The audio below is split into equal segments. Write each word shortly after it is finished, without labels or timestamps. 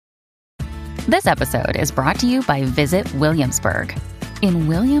This episode is brought to you by Visit Williamsburg. In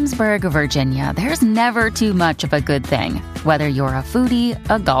Williamsburg, Virginia, there's never too much of a good thing. Whether you're a foodie,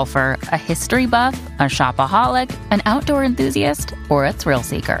 a golfer, a history buff, a shopaholic, an outdoor enthusiast, or a thrill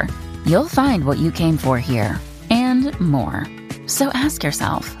seeker, you'll find what you came for here and more. So ask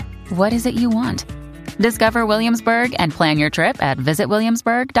yourself, what is it you want? Discover Williamsburg and plan your trip at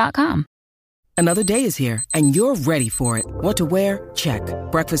visitwilliamsburg.com. Another day is here, and you're ready for it. What to wear? Check.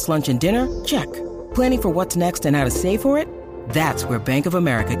 Breakfast, lunch, and dinner? Check. Planning for what's next and how to save for it? That's where Bank of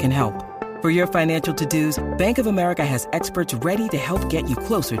America can help. For your financial to-dos, Bank of America has experts ready to help get you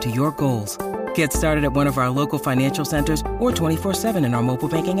closer to your goals. Get started at one of our local financial centers or 24/7 in our mobile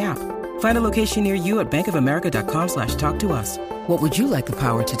banking app. Find a location near you at bankofamerica.com/talktous. What would you like the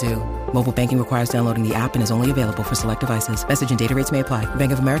power to do? Mobile banking requires downloading the app and is only available for select devices. Message and data rates may apply.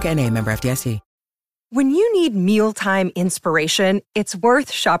 Bank of America N.A., member FDIC. When you need mealtime inspiration, it's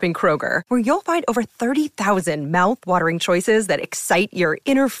worth shopping Kroger, where you'll find over 30,000 mouth-watering choices that excite your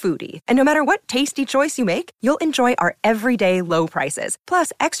inner foodie. And no matter what tasty choice you make, you'll enjoy our everyday low prices,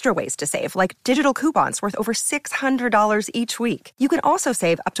 plus extra ways to save, like digital coupons worth over $600 each week. You can also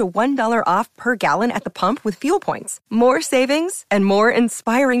save up to $1 off per gallon at the pump with fuel points. More savings and more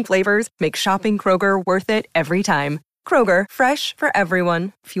inspiring flavors make shopping Kroger worth it every time. Kroger, fresh for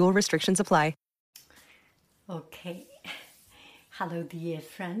everyone. Fuel restrictions apply. Okay. Hello, dear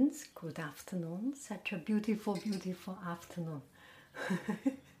friends. Good afternoon. Such a beautiful, beautiful afternoon.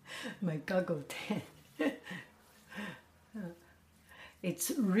 My goggle tan.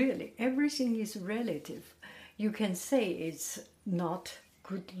 It's really, everything is relative. You can say it's not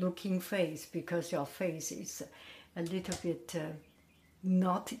good looking face because your face is a little bit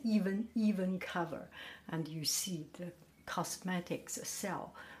not even cover, and you see the cosmetics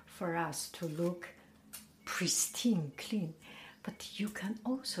sell for us to look pristine, clean. But you can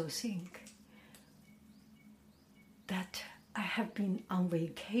also think that I have been on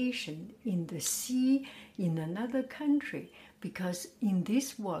vacation in the sea in another country, because in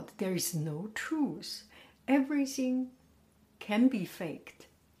this world there is no truth. Everything can be faked,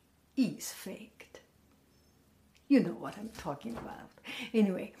 is faked. You know what I'm talking about.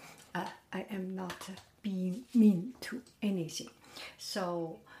 Anyway, I am not being mean to anything.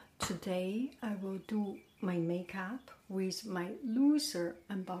 So today I will do my makeup with my loser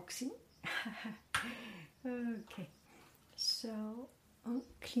unboxing. Okay, so I'll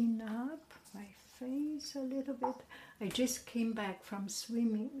clean up my face a little bit. I just came back from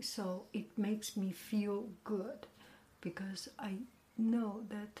swimming, so it makes me feel good because I know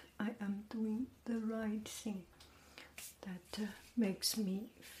that I am doing the right thing. That makes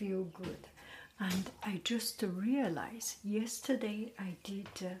me feel good. And I just realized yesterday I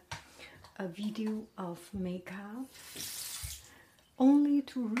did a video of makeup only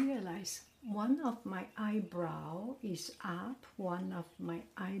to realize one of my eyebrow is up, one of my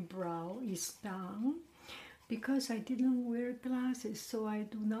eyebrow is down, because I didn't wear glasses, so I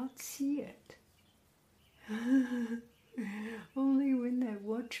do not see it. Only when I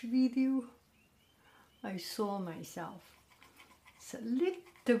watch video I saw myself. It's a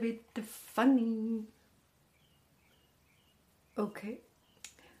little bit funny. Okay,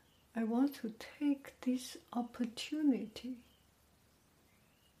 I want to take this opportunity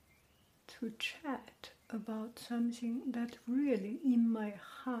to chat about something that really in my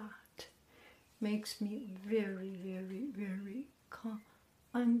heart makes me very, very, very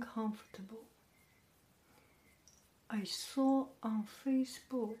uncomfortable. I saw on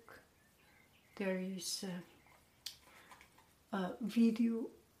Facebook there is a video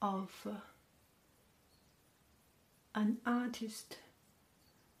of an artist.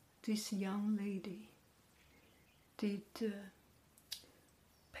 This young lady did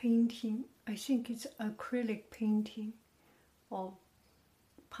painting, I think it's acrylic painting or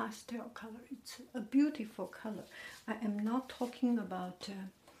pastel color. It's a beautiful color. I am not talking about,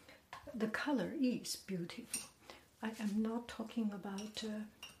 the color is beautiful. I am not talking about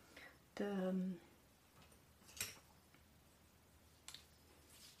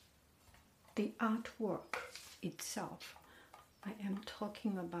the artwork itself. I am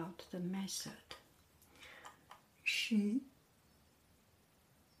talking about the method. She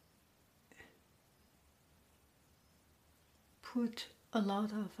put a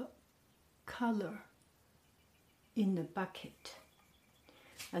lot of color in the bucket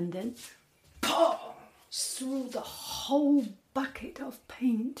and then threw the whole bucket of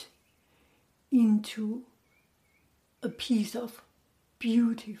paint into a piece of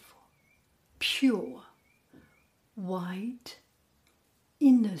beautiful, pure, white,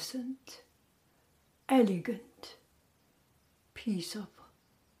 innocent, elegant piece of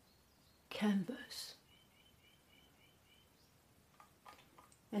canvas.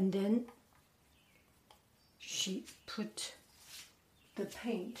 And then she put the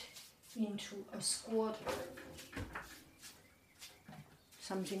paint into a squirter,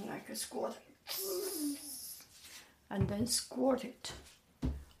 something like a squirter, and then squirted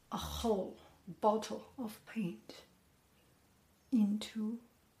a whole bottle of paint into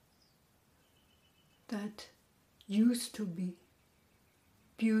that used to be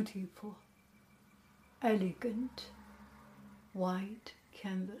beautiful, elegant, white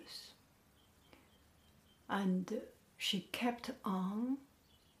canvas. And she kept on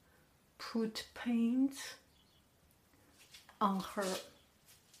put paints on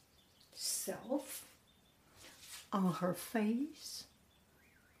herself, on her face,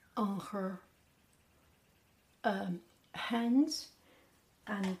 on her hands,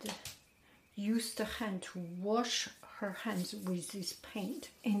 and used the hand to wash her hands with this paint.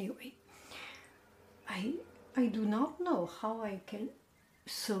 Anyway, I do not know how I can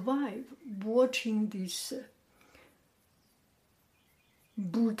survive watching this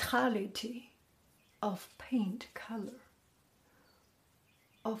brutality of paint color,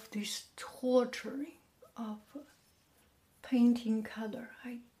 of this torturing of painting color.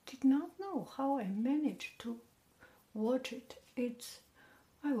 I did not know how I managed to watch it.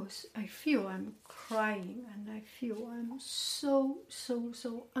 I feel I'm crying, and I feel I'm so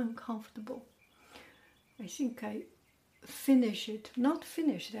uncomfortable. I think I not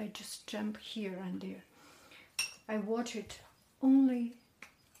finish it, I just jump here and there. I watch it only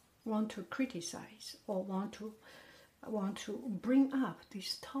want to criticize or want to bring up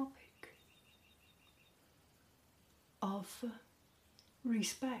this topic of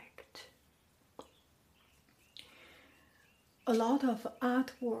respect. A lot of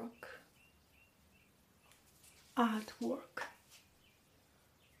artwork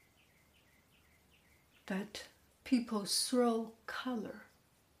that people throw color.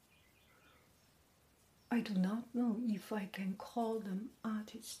 I do not know if I can call them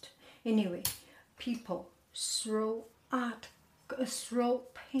artists. Anyway, people throw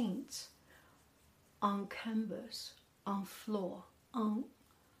paints on canvas, on floor,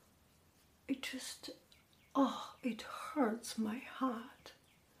 it hurts my heart.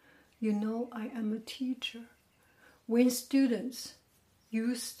 You know, I am a teacher. When students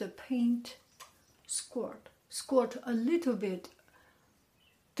use the paint squirt a little bit,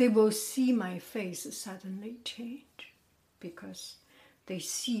 they will see my face suddenly change, because they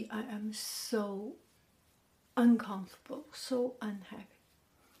see I am so uncomfortable, so unhappy.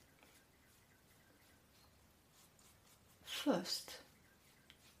 First,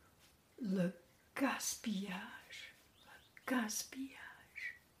 le gaspillage,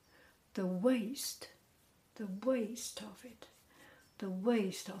 the waste of it, the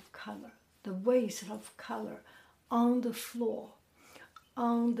waste of color on the floor,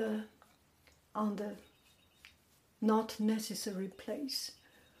 on the not necessary place.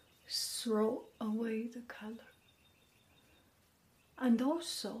 Throw away the color. And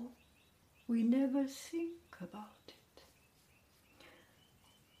also, we never think about it.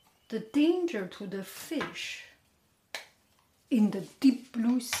 The danger to the fish in the deep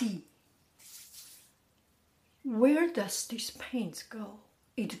blue sea. Where does this paint go?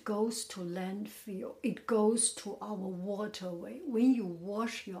 It goes to landfill. It goes to our waterway. When you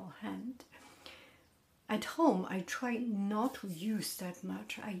wash your hand, at home, I try not to use that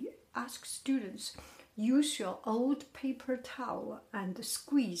much. I ask students, use your old paper towel and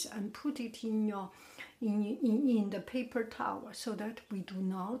squeeze and put it in the paper towel, so that we do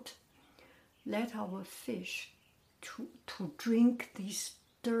not let our fish to drink this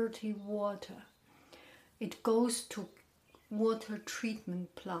dirty water. It goes to water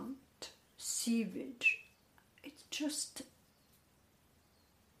treatment plant, sewage.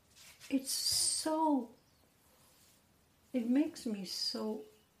 It makes me so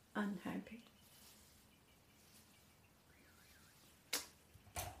unhappy.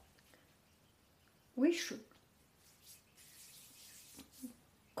 We should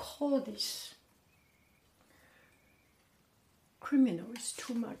call this criminal is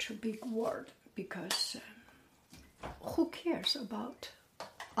too much a big word, because who cares about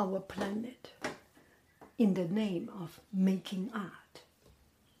our planet in the name of making art?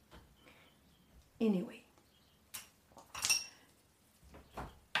 Anyway,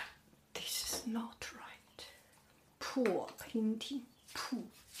 this is not right. Poor painting.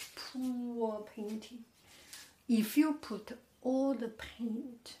 Poor painting. If you put all the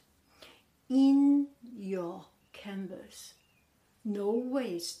paint in your canvas, no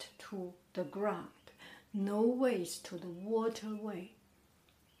waste to the ground, no waste to the waterway,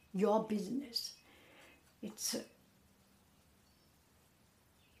 your business.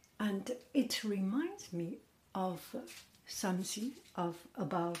 And it reminds me of something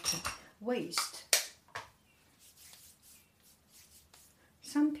about waste.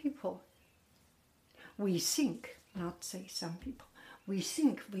 Some people, we think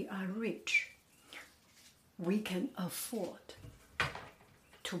we are rich. We can afford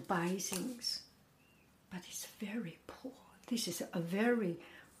to buy things, but it's very poor. This is a very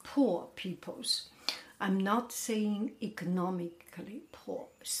poor people's. I'm not saying economically poor,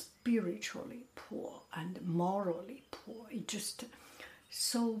 spiritually poor, and morally poor. It's just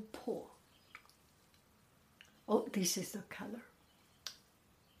so poor. Oh, this is the color.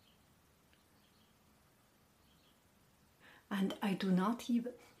 And I do not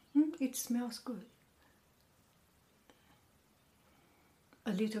even, it smells good.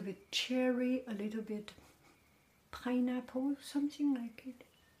 A little bit cherry, a little bit pineapple, something like it.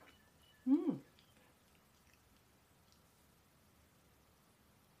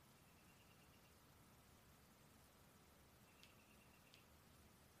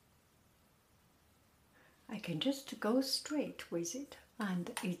 I can just go straight with it, and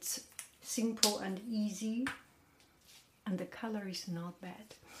it's simple and easy, and the color is not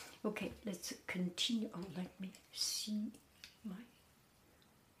bad. Okay, let's continue. Oh, let me see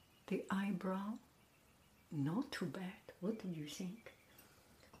the eyebrow. Not too bad. What do you think?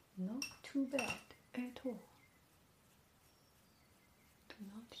 Not too bad at all. Do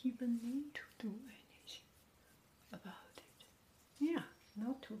not even need to do anything about it. Yeah,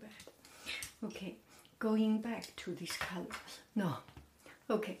 not too bad. Okay, going back to this color. No.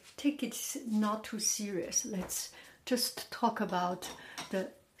 Okay, take it not too serious. Let's just talk about the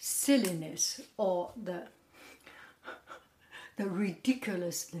silliness or the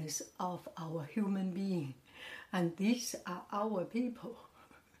ridiculousness of our human being. And these are our people.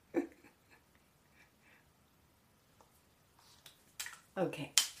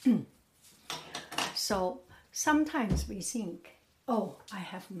 Okay. So sometimes we think, oh, I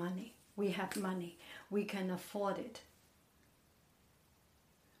have money. We have money. We can afford it.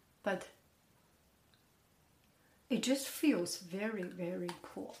 But it just feels very, very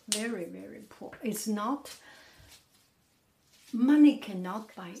poor. Very, very poor. It's not... Money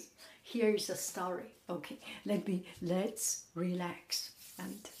cannot buy. Here is a story. Okay, let's relax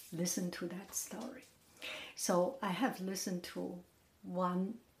and listen to that story. So I have listened to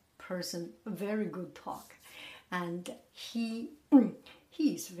one person, a very good talk, and he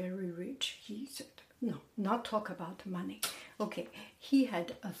is very rich. He said, no, not talk about money. Okay, he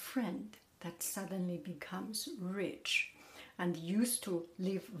had a friend that suddenly becomes rich and used to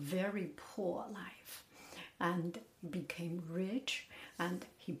live very poor life, and became rich, and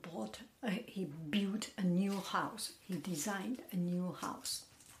he built a new house. He designed a new house.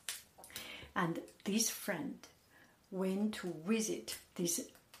 And this friend went to visit this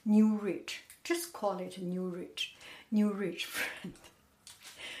new rich, just call it a new rich friend,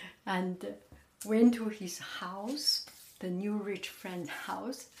 and went to his house, the new rich friend's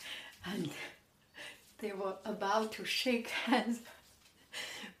house, and they were about to shake hands.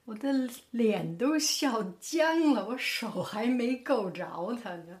 我的脸都笑僵了，我手还没够着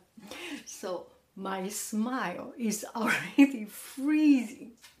他呢。So my smile is already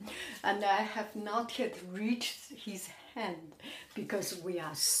freezing, and I have not yet reached his hand because we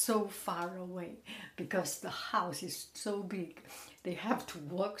are so far away, because the house is so big. They have to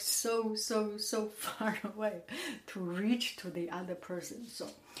walk so far away to reach to the other person. So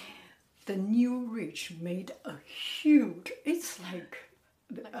the new rich made a huge, it's like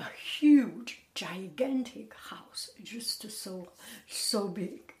a huge, gigantic house, just so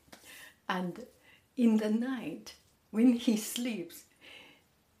big. And in the night, when he sleeps,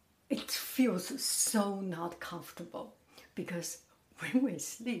 it feels so not comfortable, because when we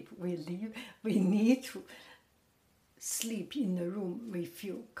sleep, we need to sleep in the room we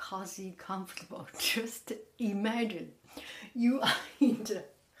feel cozy, comfortable. Just imagine you are in a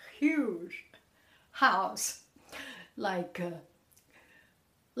huge house, like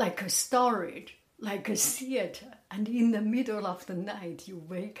a storage, like a theater, and in the middle of the night you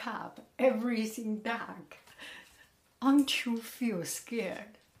wake up, everything dark. Aren't you feel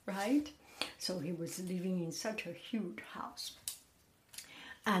scared, right? So he was living in such a huge house.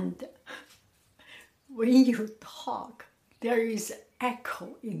 And when you talk, there is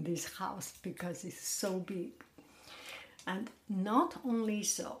echo in this house because it's so big. And not only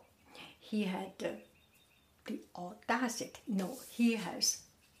so, he had the audacity, no, he has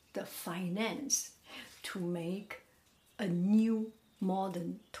the finance to make a new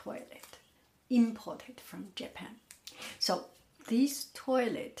modern toilet imported from Japan. So this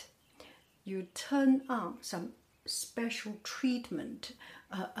toilet, you turn on some special treatment,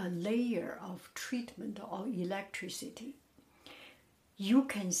 a layer of treatment or electricity. You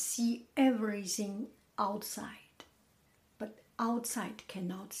can see everything outside, but outside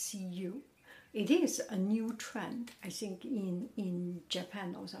cannot see you. It is a new trend, I think, in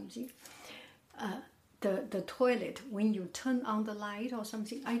Japan or something. The toilet, when you turn on the light or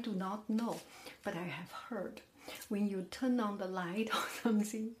something, I do not know, but I have heard, when you turn on the light or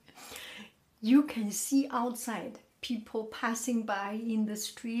something, you can see outside people passing by in the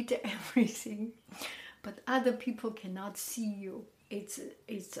street, everything, but other people cannot see you. It's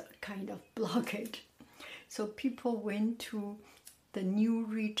a kind of blockage. So people went to the new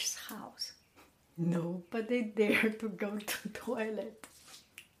rich's house. Nobody dared to go to toilet.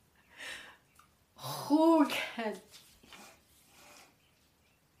 Who can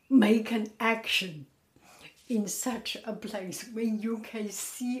make an action in such a place when you can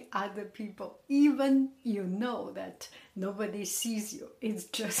see other people, even you know that nobody sees you? It's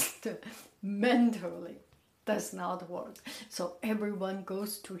just mentally does not work. So everyone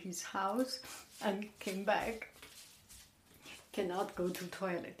goes to his house and came back. Cannot go to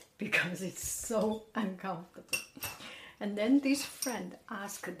toilet because it's so uncomfortable. And then this friend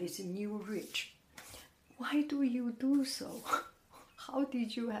asked this new rich, why do you do so? How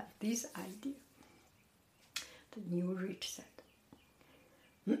did you have this idea? The new rich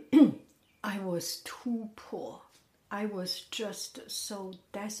said, I was too poor. I was just so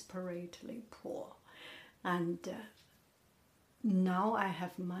desperately poor. And now I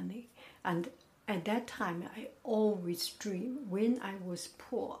have money. And at that time, I always dream. When I was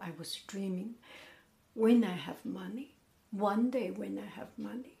poor, I was dreaming, when I have money, one day when I have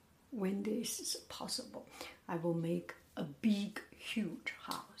money, when this is possible, I will make a big, huge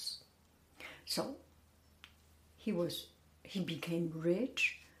house. So he became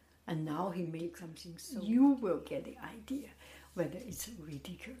rich, and now he makes something. So you will get the idea whether it's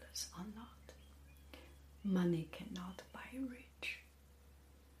ridiculous or not. Money cannot buy rich.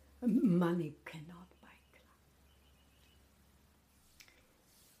 Money cannot buy class.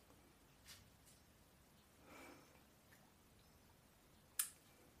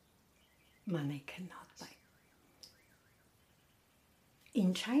 Money cannot buy.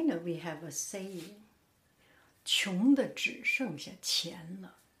 In China, we have a saying, 穷的只剩下钱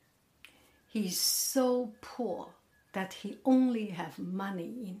了. He's so poor that he only have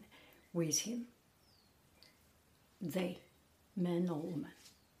money with him. They, man or woman,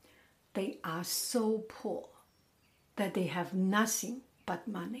 they are so poor that they have nothing but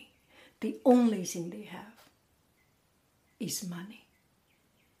money. The only thing they have is money.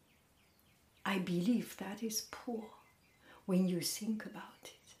 I believe that is poor when you think about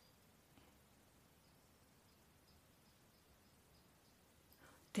it.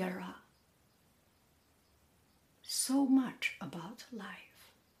 There are so much about life.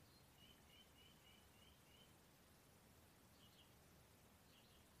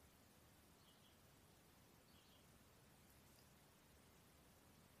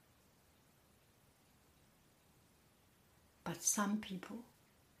 But some people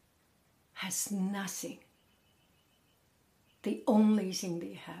has nothing. The only thing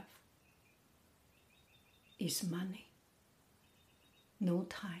they have is money. No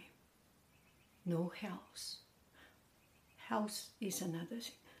time, no health. Health is another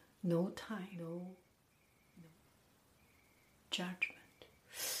thing. No time, no judgment.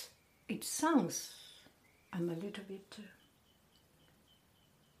 It sounds, I'm a little bit,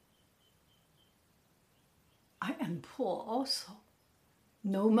 I am poor also.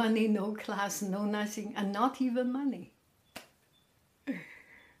 No money, no class, no nothing, and not even money.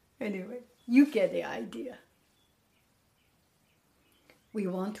 Anyway, you get the idea. We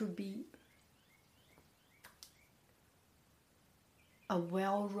want to be a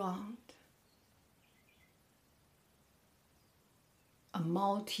well-rounded, a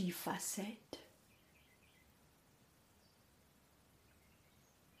multifaceted,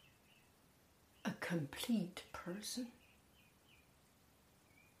 a complete person.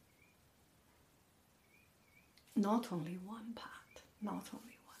 Not only one part, not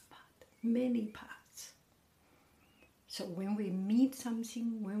only one part, many parts. So when we meet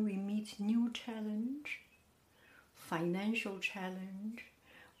something, when we meet new challenge, financial challenge,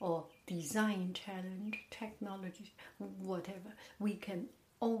 or design challenge, technology, whatever, we can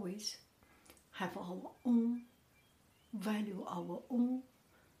always have our own value, our own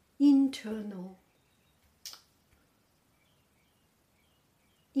internal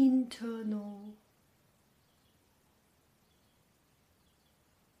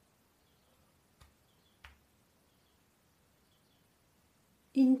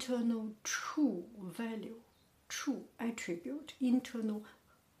internal true value, true attribute, internal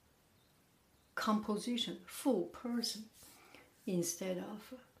composition, full person, instead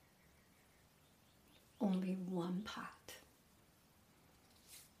of only one part.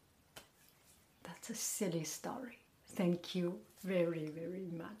 That's a silly story. Thank you very, very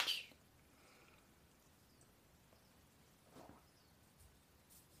much.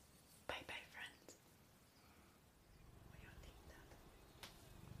 Bye-bye, friends.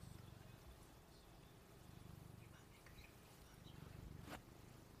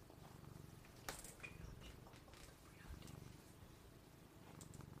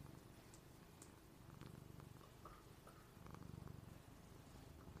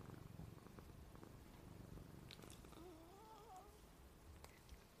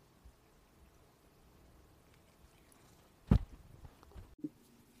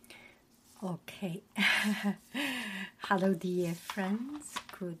 Okay. Hello, dear friends.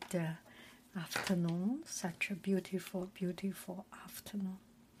 Good afternoon. Such a beautiful, beautiful afternoon.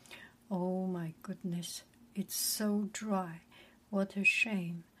 Oh my goodness, it's so dry. What a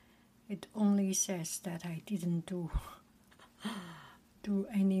shame. It only says that I didn't do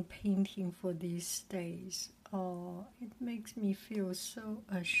any painting for these days. Oh, it makes me feel so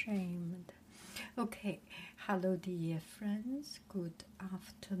ashamed. Okay, hello dear friends, good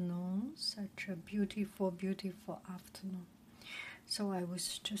afternoon. Such a beautiful, beautiful afternoon. So I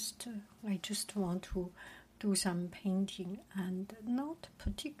just want to do some painting and not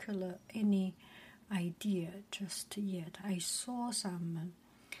particular any idea just yet. I saw some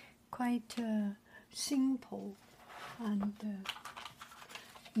quite simple and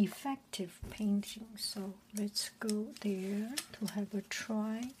effective painting, so let's go there to have a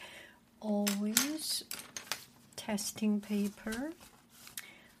try. Always testing paper,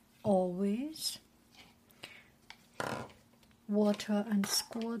 always water and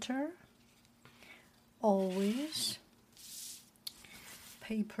squirter, always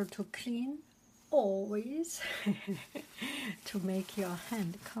paper to clean, always to make your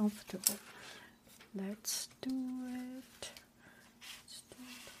hand comfortable. Let's do it.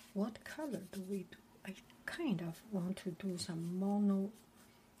 What color do we do? I kind of want to do some monochrome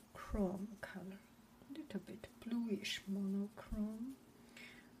color, a little bit bluish monochrome.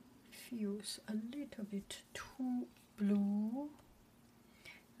 Feels a little bit too blue,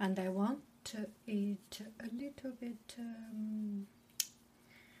 and I want it a little bit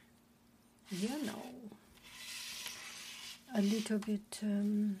yellow, a little bit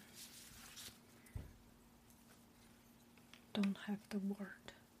don't have the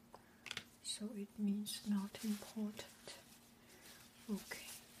word, so it means not important.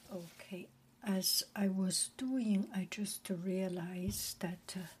 Okay. As I was doing, I just realized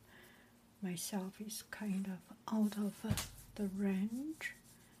that myself is kind of out of the range.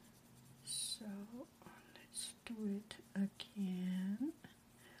 So let's do it again.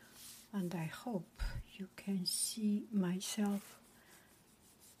 And I hope you can see myself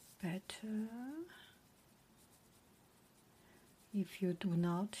better. If you do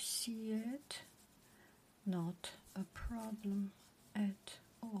not see it, not a problem at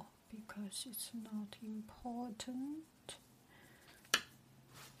all, because it's not important.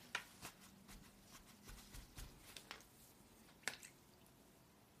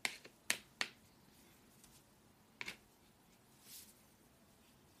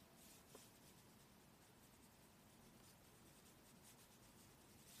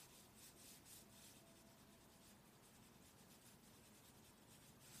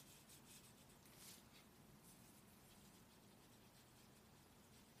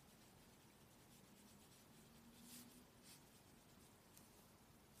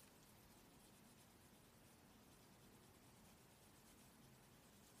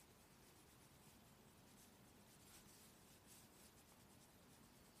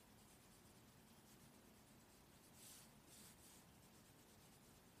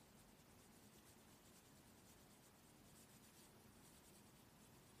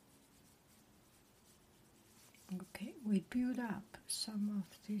 Okay, we build up some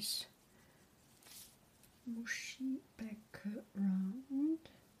of this mushy background.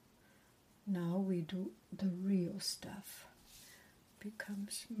 Now we do the real stuff.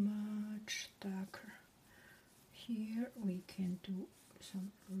 Becomes much darker. Here we can do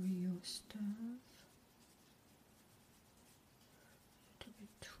some real stuff. A little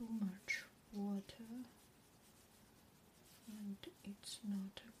bit too much water, and it's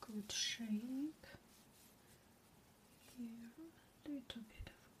not a good shape. Here, a little bit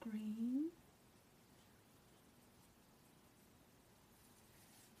of green.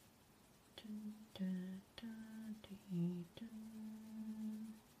 Dun, dun, dun, dee, dun.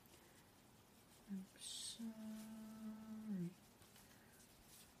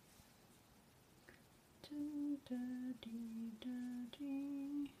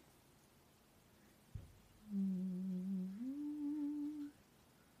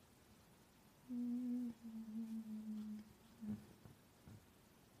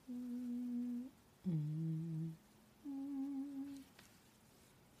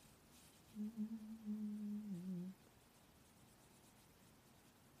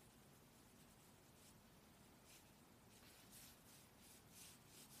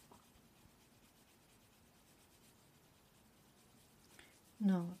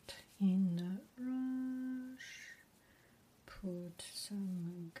 not in a rush. Put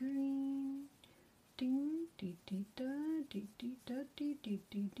some green. Ding dee dee da dee dee da dee dee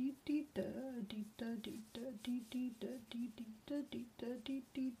dee dee dee da dee da dee da dee dee da dee dee da dee da dee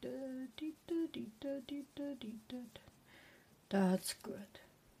dee da dee da dee da dee da dee da. That's good.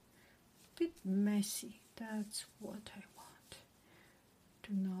 Bit messy. That's what I want.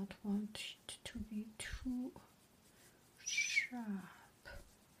 Do not want it to be too sharp,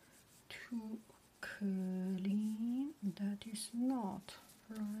 too clean. That is not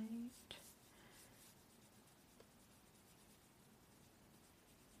right.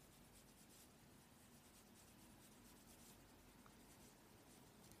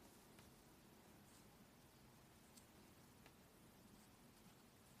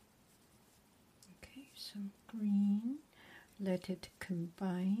 Okay, some green. Let it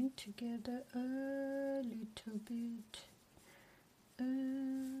combine together a little bit. A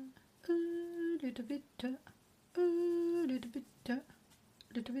little bit, a little bit, a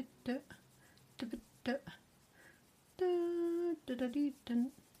little bit, a little bit, da da da dee da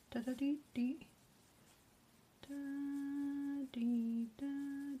da dee dee, da dee da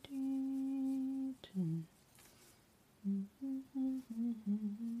dee dee.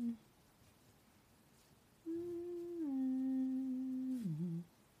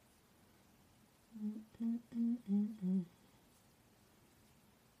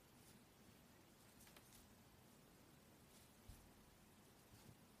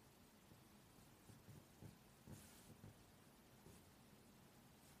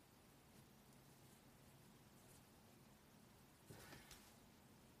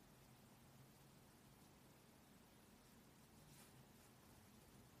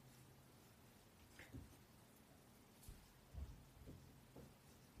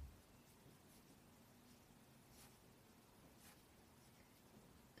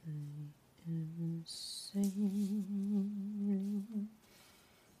 Sailing.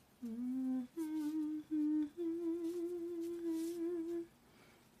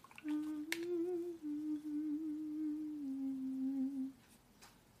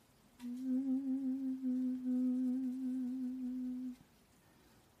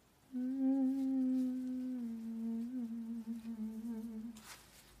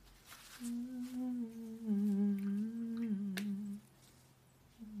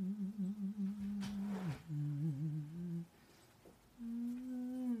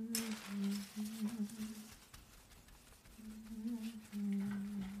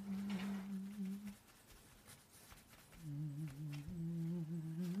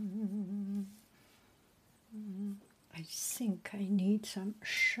 I think I need some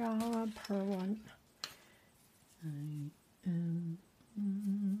sharper one.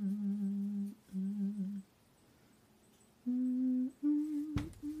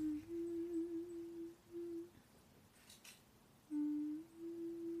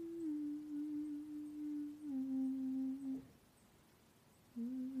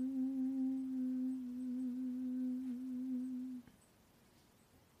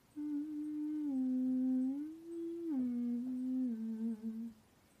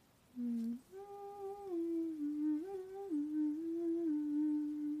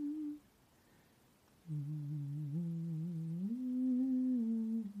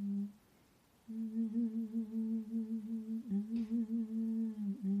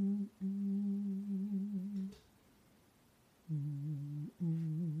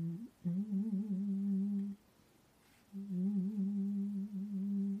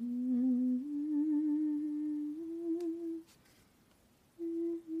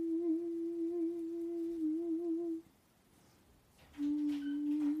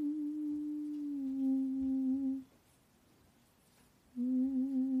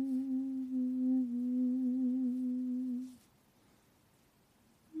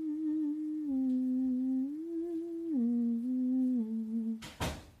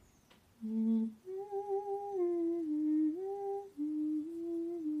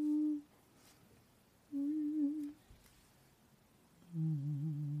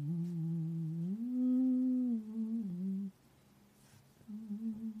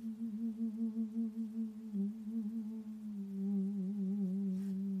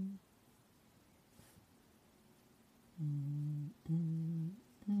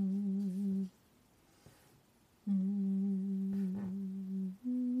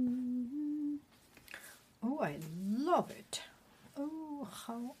 I love it. Oh,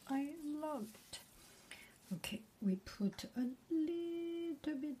 how I love it. Okay, we put a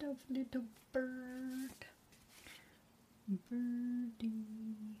little bit of little bird. Birdie.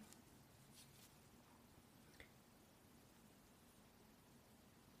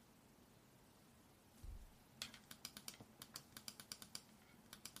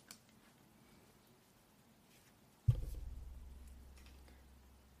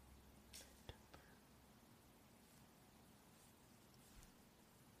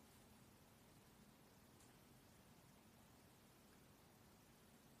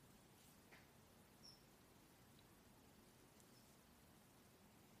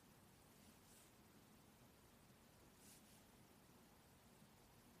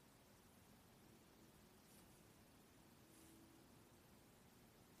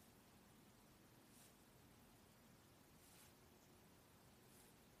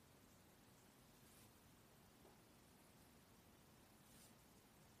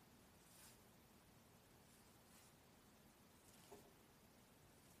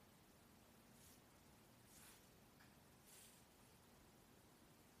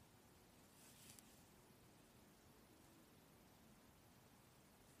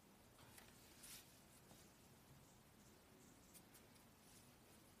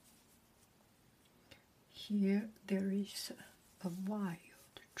 Here there is a wild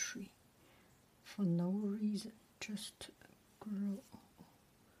tree for no reason, just grow.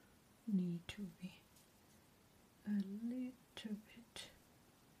 Need to be a little bit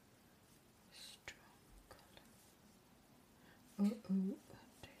stronger.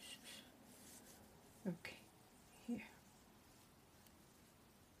 This is okay. Here,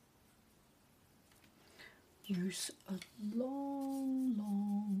 use a long.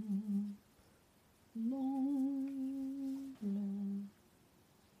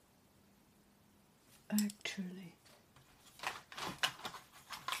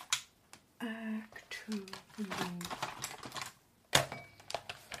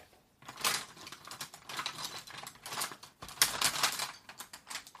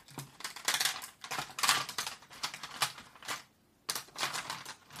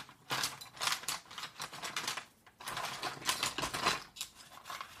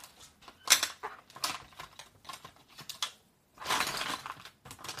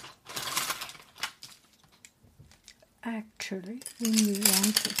 Actually, when you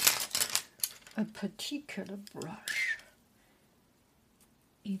want a particular brush,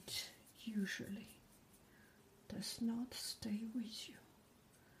 it usually does not stay with you.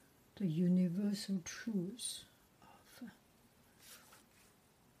 The universal truth of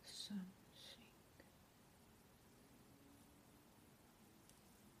something.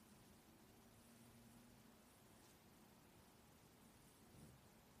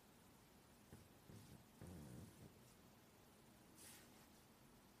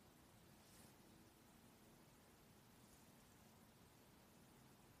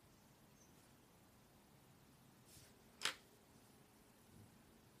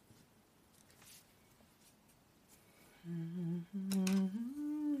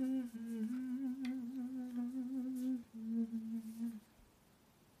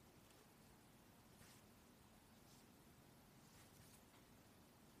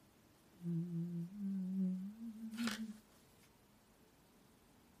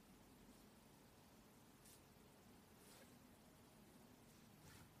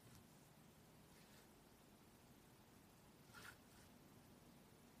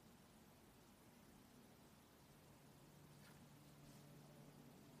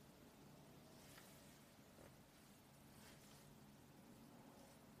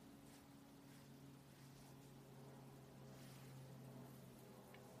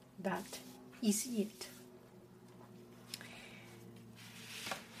 That is it.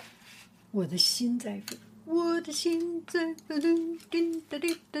 我的心在飞，我的心在飞，叮叮哒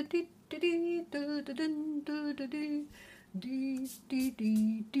滴哒滴哒滴哒哒噔哒哒滴滴滴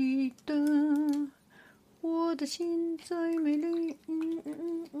滴滴哒，我的心在美丽。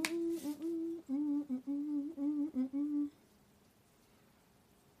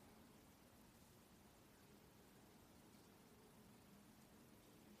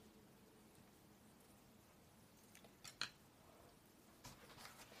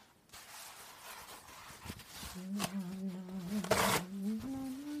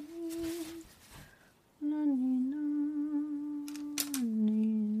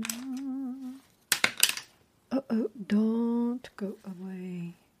Don't go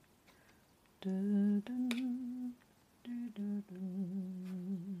away.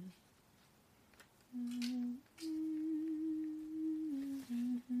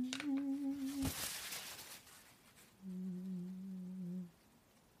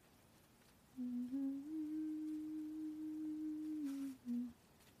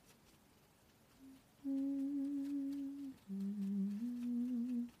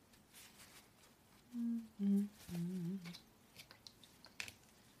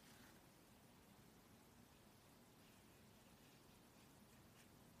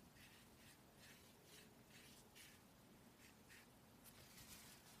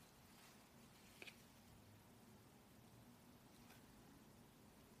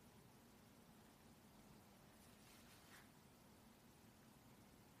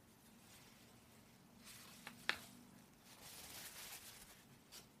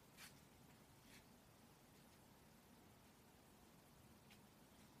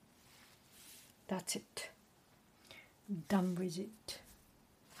 That's it. Done with it.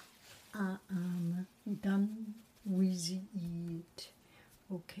 I am done with it.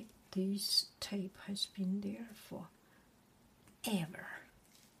 Okay, this tape has been there for ever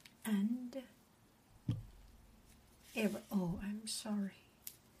and ever. Oh, I'm sorry.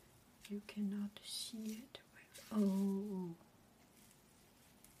 You cannot see it. Oh.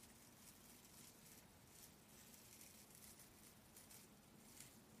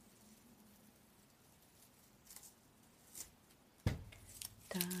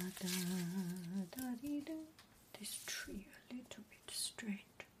 Da da da dee da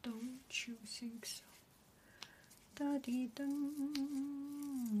you think so? Da dee dun,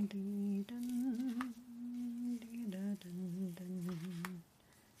 dee dun, dee da dun dun.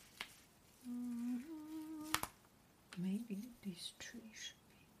 Maybe this tree should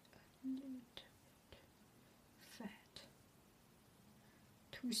be a little bit fat.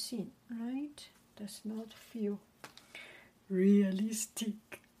 Too thin, right? Does not feel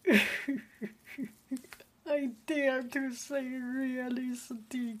realistic. I dare to say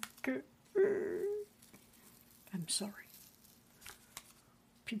realistic. I'm sorry.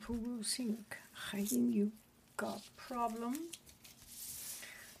 People will think, Haiying, you got problem.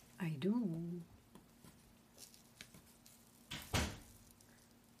 I do.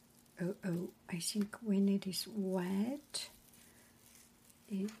 Oh, I think when it is wet,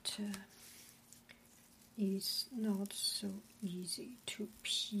 it is not so easy to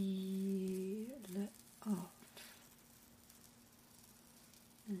peel off.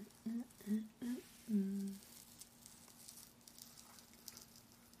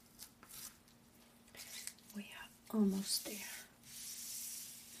 We are almost there.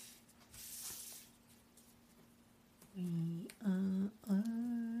 We are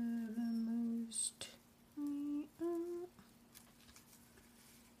almost.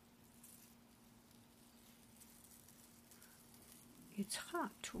 It's hard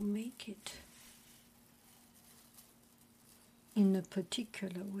to make it in a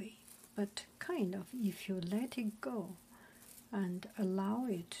particular way, but kind of if you let it go and allow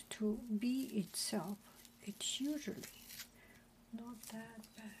it to be itself, it's usually not that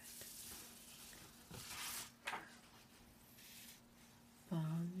bad.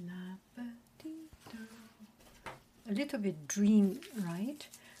 A little bit dream, right?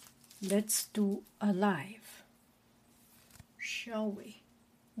 Let's do alive. Shall we?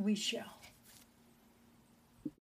 We shall.